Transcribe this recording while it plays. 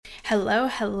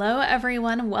Hello,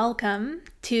 everyone. Welcome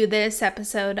to this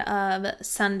episode of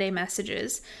Sunday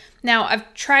Messages. Now,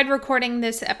 I've tried recording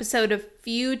this episode a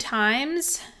few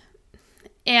times,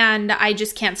 and I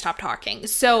just can't stop talking.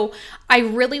 So I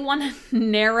really want to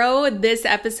narrow this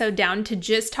episode down to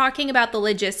just talking about the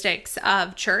logistics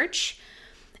of church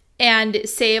and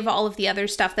save all of the other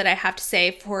stuff that I have to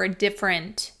say for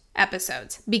different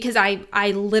episodes, because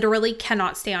I literally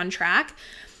cannot stay on track.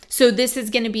 So this is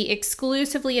going to be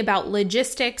exclusively about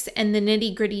logistics and the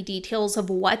nitty-gritty details of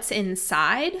what's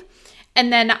inside.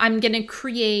 And then I'm going to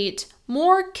create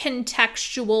more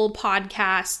contextual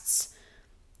podcasts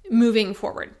moving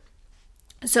forward.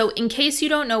 So in case you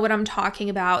don't know what I'm talking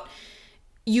about,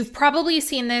 you've probably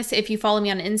seen this if you follow me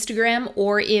on Instagram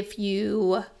or if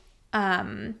you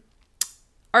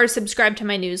are subscribed to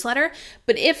my newsletter.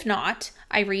 But if not,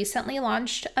 I recently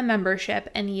launched a membership,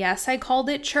 and yes, I called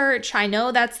it church. I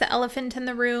know that's the elephant in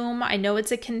the room. I know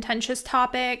it's a contentious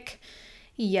topic.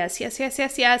 Yes.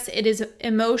 It is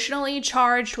emotionally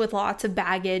charged with lots of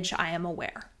baggage. I am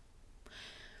aware.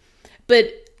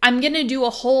 But I'm going to do a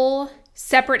whole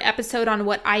separate episode on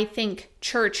what I think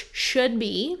church should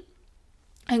be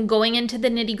and going into the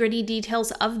nitty-gritty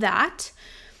details of that.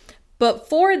 But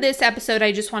for this episode,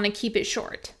 I just want to keep it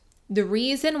short. The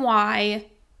reason why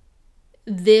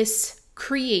this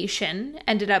creation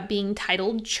ended up being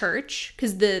titled church,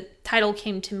 because the title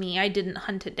came to me, I didn't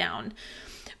hunt it down.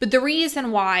 But the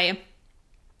reason why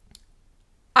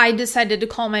I decided to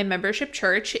call my membership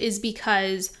church is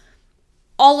because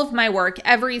all of my work,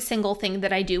 every single thing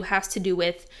that I do has to do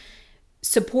with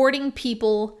supporting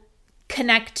people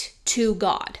connect to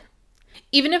God.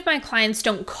 Even if my clients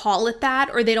don't call it that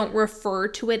or they don't refer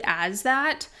to it as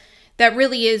that, that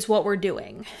really is what we're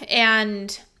doing.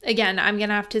 And again, I'm going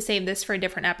to have to save this for a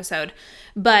different episode,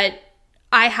 but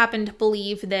I happen to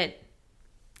believe that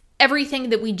everything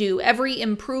that we do, every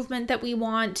improvement that we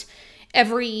want,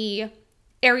 every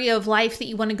area of life that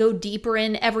you want to go deeper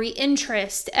in, every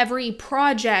interest, every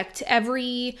project,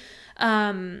 every,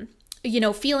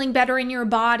 feeling better in your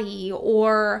body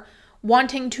or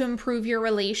wanting to improve your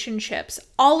relationships,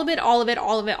 all of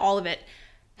it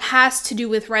has to do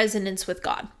with resonance with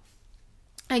God.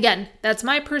 Again, that's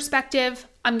my perspective.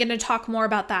 I'm going to talk more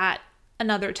about that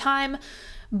another time,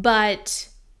 but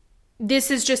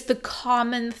this is just the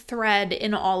common thread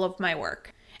in all of my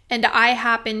work. And I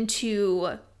happen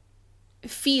to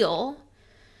feel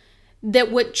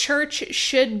that what church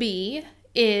should be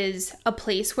is a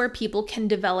place where people can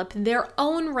develop their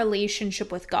own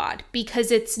relationship with God, because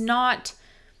it's not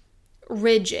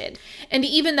rigid. And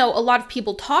even though a lot of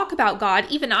people talk about God,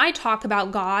 even I talk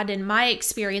about God and my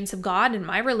experience of God and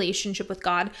my relationship with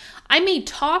God, I may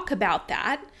talk about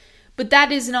that, but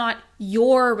that is not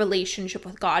your relationship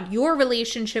with God. Your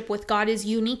relationship with God is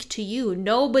unique to you.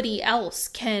 Nobody else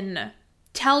can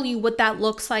tell you what that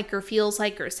looks like or feels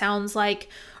like or sounds like,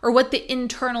 or what the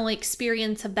internal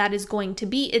experience of that is going to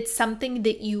be. It's something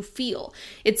that you feel.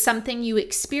 It's something you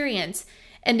experience,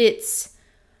 and it's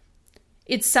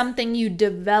something you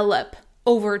develop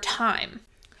over time.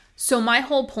 So my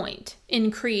whole point in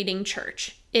creating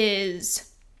church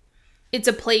is it's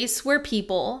a place where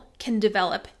people can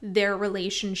develop their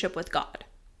relationship with God.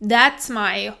 That's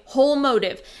my whole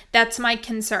motive. That's my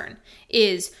concern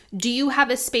is, do you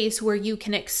have a space where you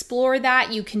can explore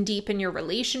that? You can deepen your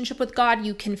relationship with God.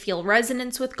 You can feel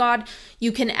resonance with God.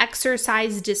 You can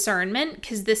exercise discernment,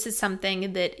 because this is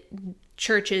something that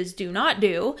churches do not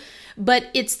do.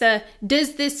 But it's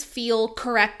does this feel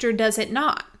correct or does it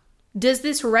not? Does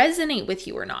this resonate with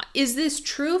you or not? Is this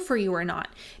true for you or not?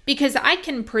 Because I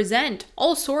can present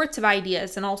all sorts of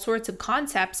ideas and all sorts of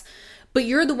concepts, but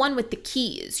you're the one with the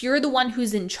keys. You're the one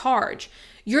who's in charge.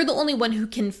 You're the only one who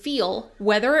can feel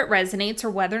whether it resonates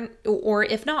or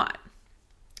if not.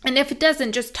 And if it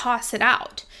doesn't, just toss it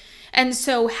out. And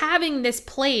so having this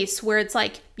place where it's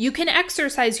like, you can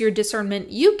exercise your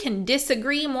discernment, you can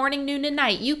disagree morning, noon, and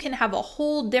night. You can have a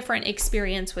whole different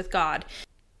experience with God.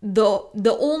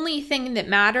 The only thing that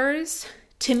matters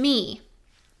to me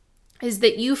is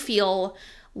that you feel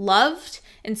loved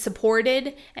and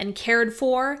supported and cared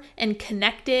for and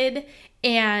connected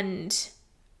and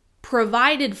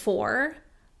provided for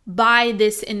by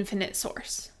this infinite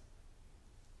source.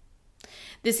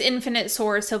 This infinite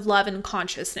source of love and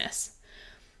consciousness.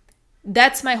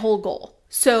 That's my whole goal.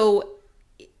 So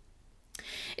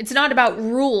it's not about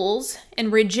rules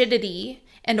and rigidity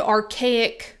and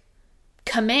archaic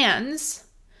commands.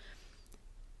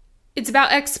 It's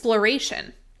about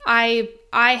exploration. I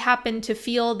happen to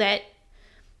feel that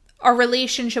our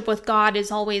relationship with God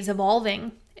is always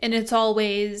evolving and it's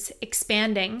always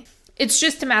expanding. It's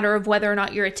just a matter of whether or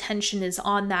not your attention is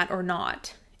on that or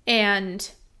not. And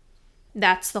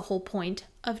that's the whole point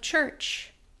of church.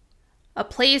 A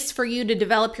place for you to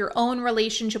develop your own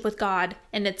relationship with God,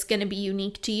 and it's going to be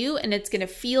unique to you, and it's going to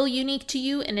feel unique to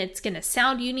you, and it's going to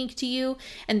sound unique to you,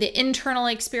 and the internal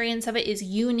experience of it is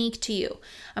unique to you.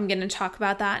 I'm going to talk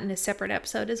about that in a separate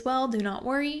episode as well. Do not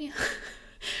worry.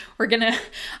 I'm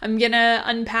going to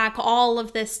unpack all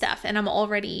of this stuff, and I'm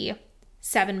already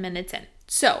 7 minutes in.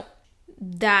 So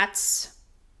that's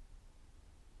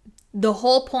the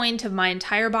whole point of my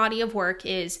entire body of work,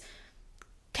 is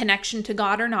connection to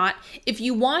God or not. If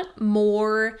you want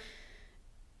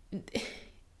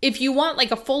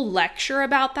like a full lecture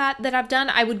about that I've done,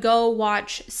 I would go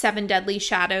watch 7 Deadly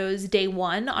Shadows Day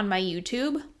 1 on my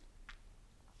YouTube.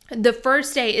 The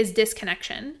first day is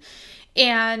disconnection,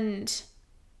 and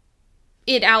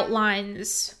it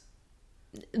outlines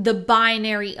the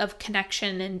binary of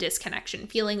connection and disconnection,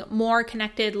 feeling more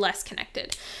connected, less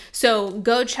connected. So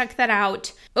go check that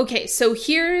out. Okay, so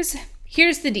here's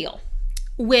the deal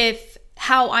with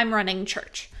how I'm running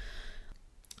church.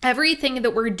 Everything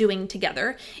that we're doing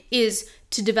together is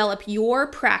to develop your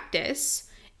practice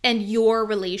and your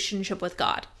relationship with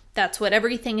God. That's what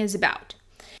everything is about.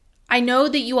 I know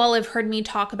that you all have heard me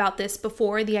talk about this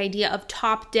before, the idea of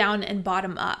top down and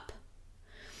bottom up.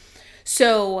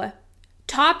 So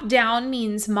top down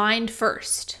means mind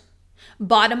first.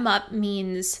 Bottom up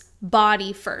means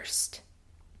body first.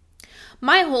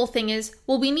 My whole thing is,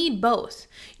 well, we need both.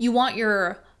 You want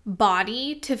your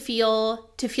body to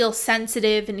feel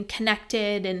sensitive and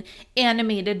connected and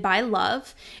animated by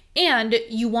love, and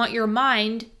you want your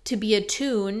mind to be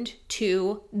attuned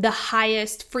to the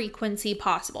highest frequency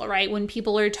possible, right? When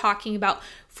people are talking about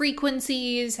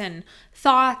frequencies and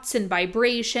thoughts and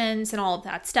vibrations and all of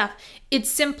that stuff, it's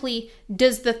simply,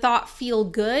 does the thought feel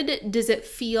good? Does it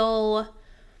feel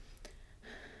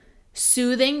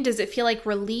soothing? Does it feel like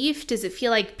relief? Does it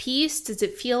feel like peace? Does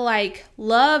it feel like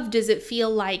love? Does it feel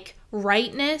like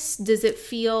rightness? Does it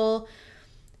feel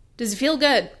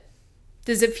good?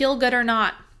 Does it feel good or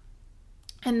not?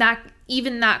 And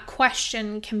that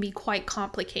question can be quite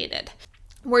complicated.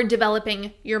 We're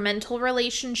developing your mental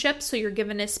relationship, so you're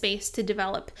given a space to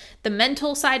develop the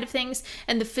mental side of things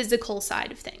and the physical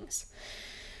side of things.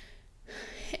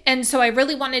 And so I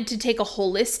really wanted to take a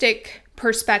holistic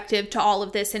perspective to all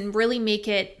of this and really make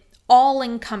it all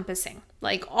encompassing,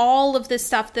 like all of the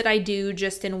stuff that I do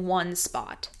just in one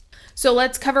spot. So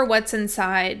let's cover what's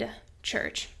inside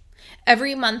church.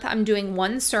 Every month I'm doing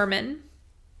one sermon,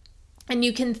 and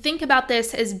you can think about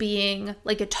this as being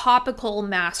like a topical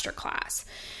masterclass.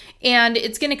 And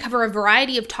it's going to cover a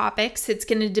variety of topics. It's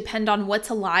going to depend on what's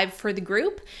alive for the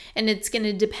group, and it's going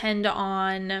to depend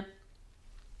on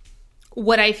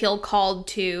what I feel called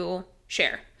to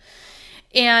share.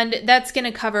 And that's going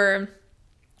to cover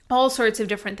all sorts of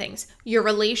different things. Your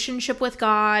relationship with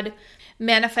God,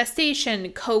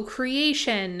 manifestation,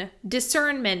 co-creation,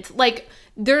 discernment. Like,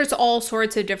 there's all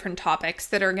sorts of different topics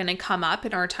that are going to come up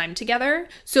in our time together.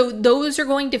 So those are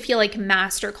going to feel like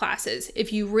master classes.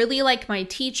 If you really like my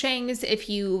teachings, if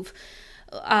you've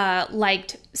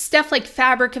liked stuff like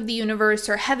Fabric of the Universe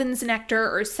or Heaven's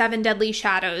Nectar or 7 Deadly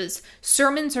Shadows,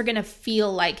 sermons are going to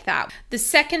feel like that. The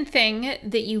second thing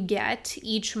that you get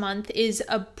each month is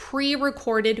a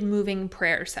pre-recorded moving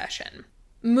prayer session.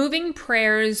 Moving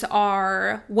prayers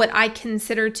are what I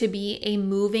consider to be a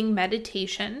moving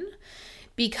meditation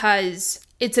because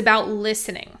it's about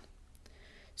listening.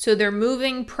 So they're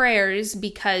moving prayers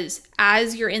because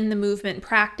as you're in the movement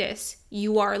practice,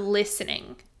 you are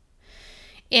listening.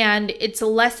 And it's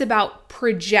less about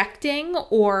projecting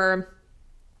or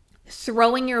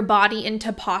throwing your body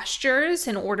into postures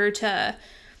in order to,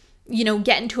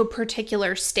 get into a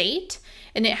particular state.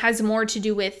 And it has more to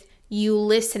do with you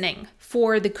listening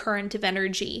for the current of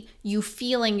energy, you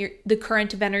feeling the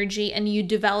current of energy, and you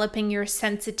developing your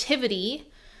sensitivity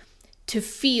to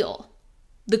feel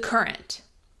the current.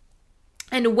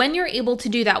 And when you're able to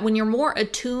do that, when you're more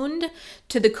attuned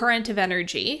to the current of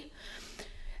energy,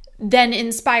 then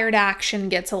inspired action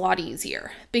gets a lot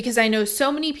easier. Because I know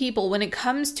so many people, when it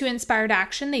comes to inspired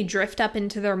action, they drift up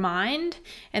into their mind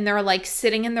and they're like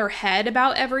sitting in their head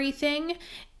about everything.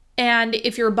 And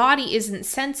if your body isn't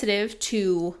sensitive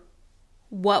to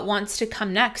what wants to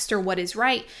come next or what is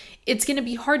right, it's going to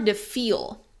be hard to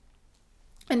feel.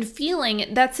 And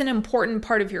feeling, that's an important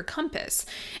part of your compass.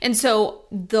 And so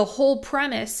the whole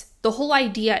premise, the whole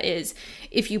idea is,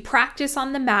 if you practice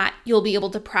on the mat, you'll be able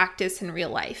to practice in real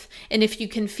life. And if you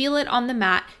can feel it on the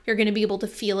mat, you're going to be able to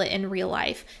feel it in real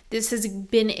life. This has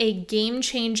been a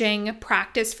game-changing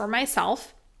practice for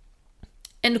myself.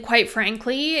 And quite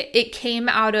frankly, it came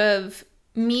out of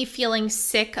me feeling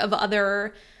sick of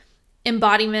other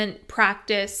embodiment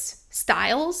practice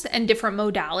styles and different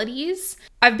modalities.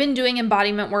 I've been doing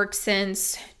embodiment work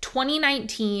since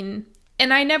 2019,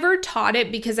 and I never taught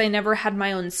it because I never had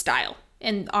my own style.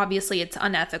 And obviously it's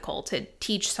unethical to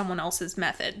teach someone else's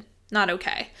method. Not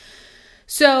okay.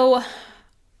 So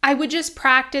I would just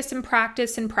practice and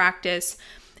practice and practice.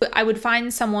 I would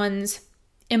find someone's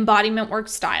embodiment work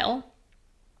style.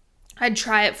 I'd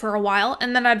try it for a while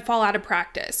and then I'd fall out of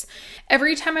practice.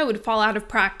 Every time I would fall out of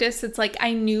practice, it's like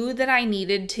I knew that I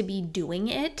needed to be doing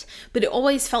it, but it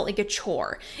always felt like a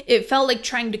chore. It felt like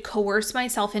trying to coerce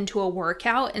myself into a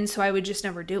workout, and so I would just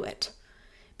never do it.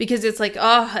 Because it's like,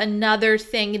 oh, another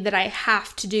thing that I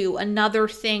have to do, another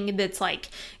thing that's like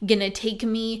gonna take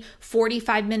me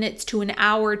 45 minutes to an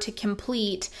hour to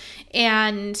complete.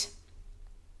 And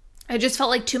I just felt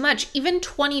like too much. Even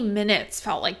 20 minutes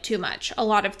felt like too much a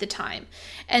lot of the time.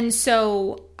 And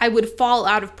so I would fall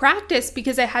out of practice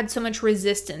because I had so much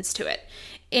resistance to it.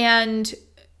 And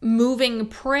moving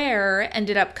prayer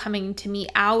ended up coming to me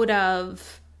out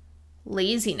of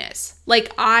laziness.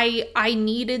 Like I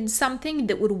needed something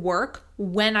that would work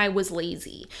when I was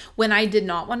lazy, when I did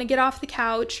not want to get off the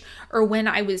couch, or when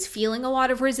I was feeling a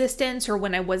lot of resistance, or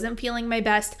when I wasn't feeling my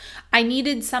best. I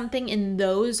needed something in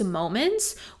those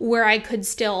moments where I could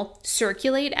still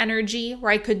circulate energy,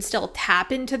 where I could still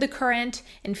tap into the current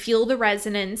and feel the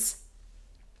resonance.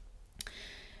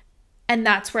 And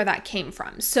that's where that came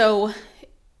from. So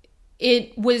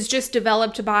it was just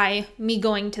developed by me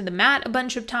going to the mat a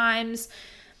bunch of times,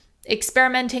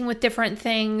 experimenting with different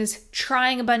things,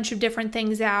 trying a bunch of different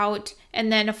things out,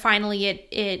 and then finally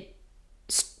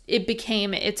it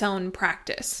became its own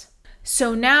practice.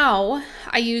 So now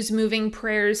I use moving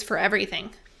prayers for everything.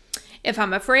 If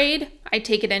I'm afraid, I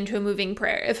take it into a moving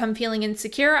prayer. If I'm feeling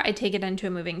insecure, I take it into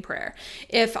a moving prayer.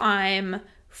 If I'm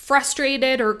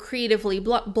frustrated or creatively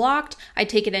blocked, I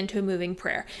take it into a moving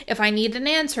prayer. If I need an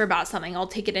answer about something, I'll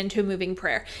take it into a moving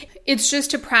prayer. It's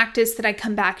just a practice that I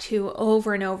come back to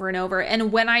over and over and over.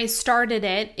 And when I started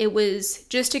it, it was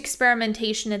just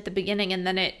experimentation at the beginning, and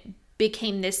then it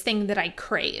became this thing that I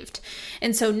craved.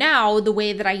 And so now the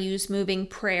way that I use moving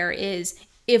prayer is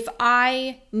if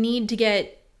I need to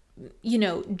get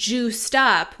juiced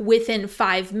up within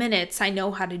 5 minutes, I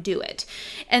know how to do it.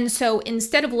 And so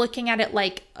instead of looking at it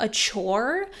like a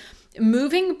chore,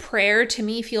 moving prayer to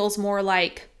me feels more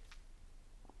like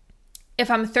if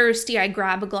I'm thirsty, I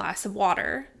grab a glass of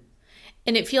water.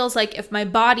 And it feels like if my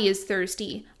body is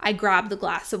thirsty, I grab the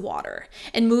glass of water.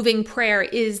 And moving prayer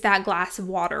is that glass of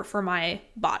water for my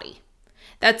body.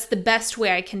 That's the best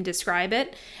way I can describe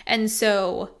it. And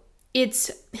so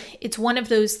it's one of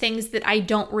those things that I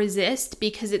don't resist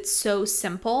because it's so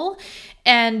simple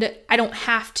and I don't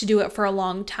have to do it for a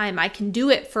long time. I can do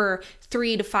it for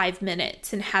 3 to 5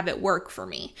 minutes and have it work for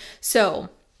me. So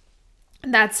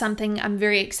that's something I'm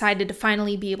very excited to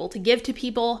finally be able to give to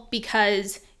people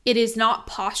because it is not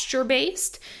posture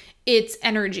based, it's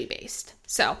energy based.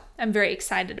 So I'm very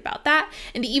excited about that.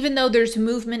 And even though there's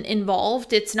movement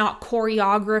involved, it's not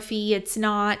choreography, it's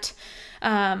not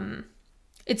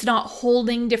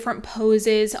holding different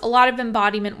poses. A lot of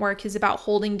embodiment work is about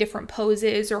holding different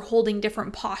poses or holding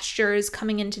different postures,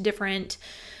 coming into different,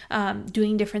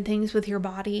 doing different things with your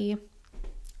body.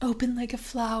 Open like a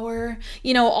flower,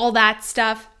 all that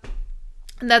stuff.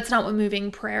 That's not what moving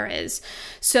prayer is.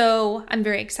 So I'm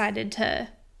very excited to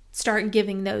start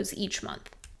giving those each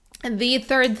month. And the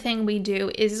third thing we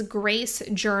do is grace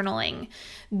journaling.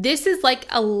 This is like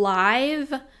a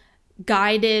live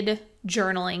guided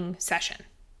journaling session.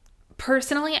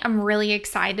 Personally, I'm really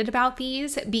excited about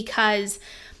these because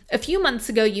a few months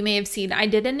ago, you may have seen, I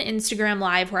did an Instagram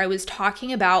live where I was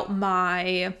talking about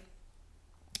my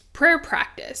prayer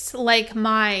practice, like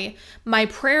my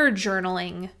prayer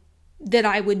journaling that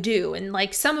I would do, and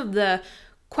like some of the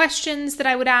questions that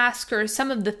I would ask or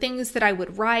some of the things that I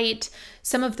would write,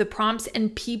 some of the prompts,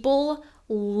 and people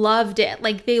loved it.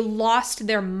 Like they lost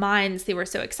their minds. They were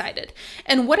so excited.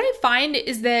 And what I find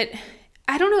is that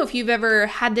I don't know if you've ever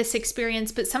had this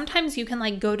experience, but sometimes you can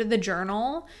like go to the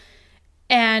journal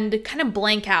and kind of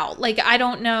blank out. Like I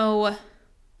don't know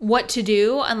what to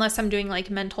do unless I'm doing like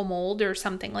mental mold or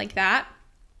something like that.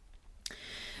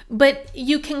 But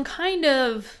you can kind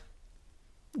of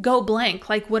go blank.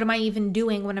 Like, what am I even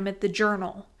doing when I'm at the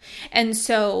journal? And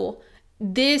so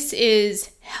this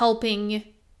is helping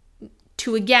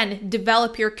to, again,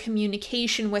 develop your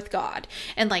communication with God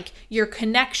and like your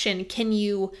connection. Can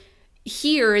you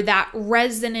hear that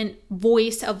resonant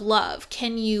voice of love?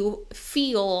 Can you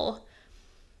feel,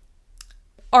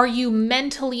 are you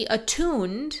mentally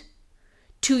attuned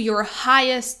to your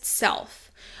highest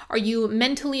self? Are you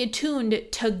mentally attuned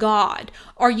to God?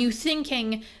 Are you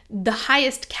thinking the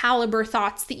highest caliber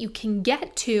thoughts that you can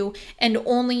get to, and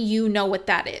only you know what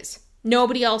that is?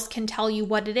 Nobody else can tell you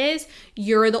what it is.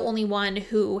 You're the only one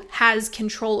who has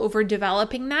control over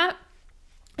developing that.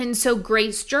 And so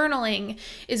grace journaling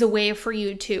is a way for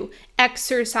you to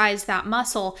exercise that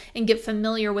muscle and get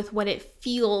familiar with what it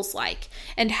feels like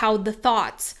and how the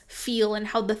thoughts feel and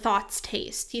how the thoughts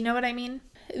taste. You know what I mean?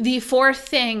 The fourth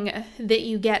thing that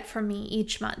you get from me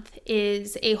each month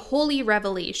is a holy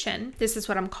revelation. This is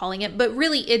what I'm calling it, but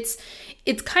really it's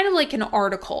kind of like an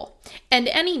article. And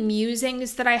any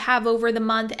musings that I have over the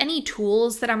month, any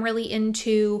tools that I'm really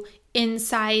into,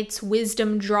 insights,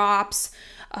 wisdom drops,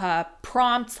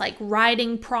 prompts like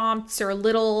writing prompts or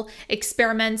little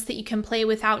experiments that you can play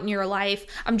with out in your life.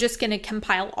 I'm just going to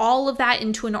compile all of that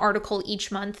into an article each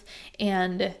month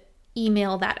and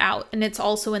email that out. And it's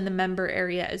also in the member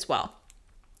area as well.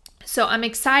 So I'm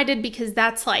excited because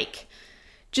that's like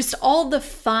just all the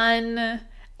fun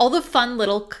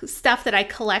little stuff that I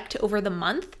collect over the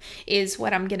month is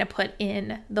what I'm going to put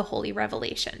in the Holy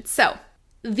Revelation. So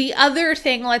the other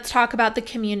thing, let's talk about the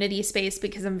community space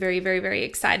because I'm very, very, very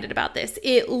excited about this.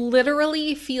 It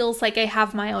literally feels like I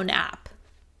have my own app.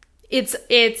 It's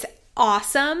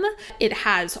awesome. It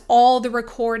has all the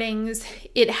recordings.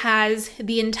 It has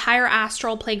the entire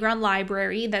Astral Playground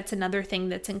library. That's another thing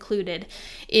that's included,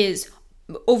 is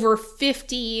over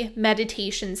 50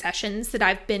 meditation sessions that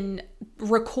I've been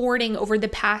recording over the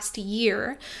past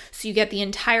year. So you get the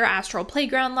entire Astral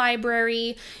Playground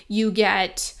library. You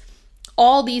get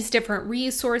all these different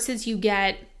resources. You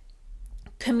get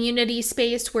community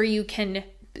space where you can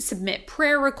submit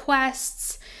prayer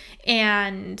requests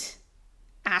and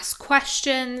ask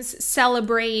questions,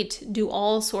 celebrate, do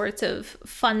all sorts of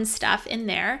fun stuff in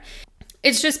there.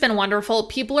 It's just been wonderful.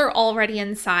 People are already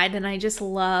inside, and I just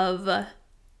love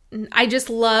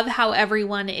how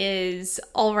everyone is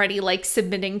already like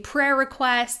submitting prayer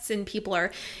requests and people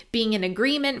are being in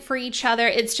agreement for each other.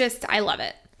 It's just, I love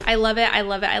it. I love it. I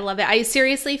love it. I love it. I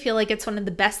seriously feel like it's one of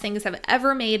the best things I've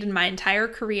ever made in my entire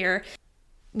career.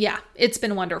 Yeah, it's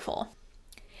been wonderful.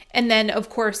 And then, of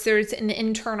course, there's an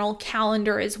internal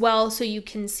calendar as well, so you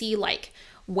can see like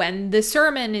when the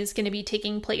sermon is going to be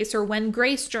taking place or when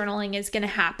grace journaling is going to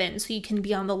happen, so you can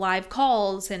be on the live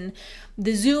calls and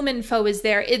the Zoom info is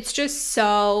there. It's just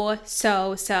so,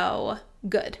 so, so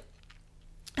good.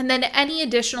 And then any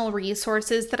additional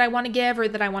resources that I want to give or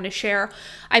that I want to share,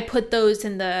 I put those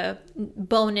in the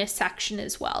bonus section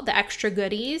as well, the extra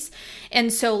goodies.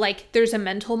 And so like there's a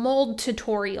mental mold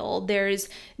tutorial, there's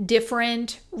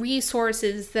different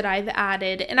resources that I've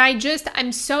added. And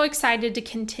I'm so excited to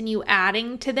continue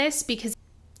adding to this because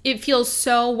it feels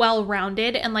so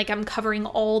well-rounded and like I'm covering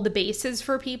all the bases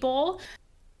for people.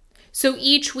 So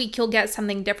each week you'll get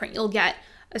something different. You'll get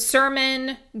a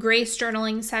sermon, grace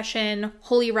journaling session,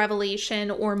 holy revelation,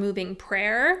 or moving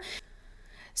prayer.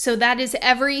 So that is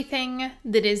everything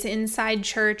that is inside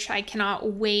church. I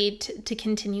cannot wait to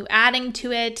continue adding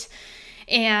to it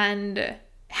and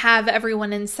have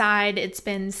everyone inside. It's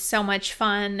been so much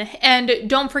fun. And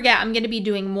don't forget, I'm going to be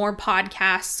doing more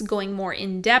podcasts, going more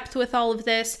in depth with all of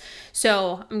this.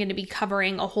 So I'm going to be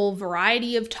covering a whole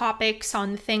variety of topics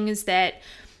on things that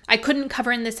I couldn't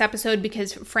cover in this episode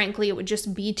because, frankly, it would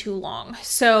just be too long.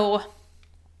 So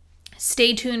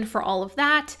stay tuned for all of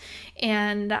that,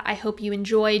 and I hope you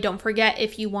enjoy. Don't forget,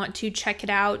 if you want to check it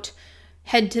out,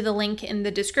 head to the link in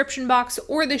the description box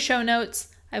or the show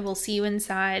notes. I will see you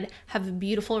inside. Have a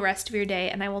beautiful rest of your day,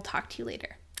 and I will talk to you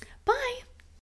later. Bye!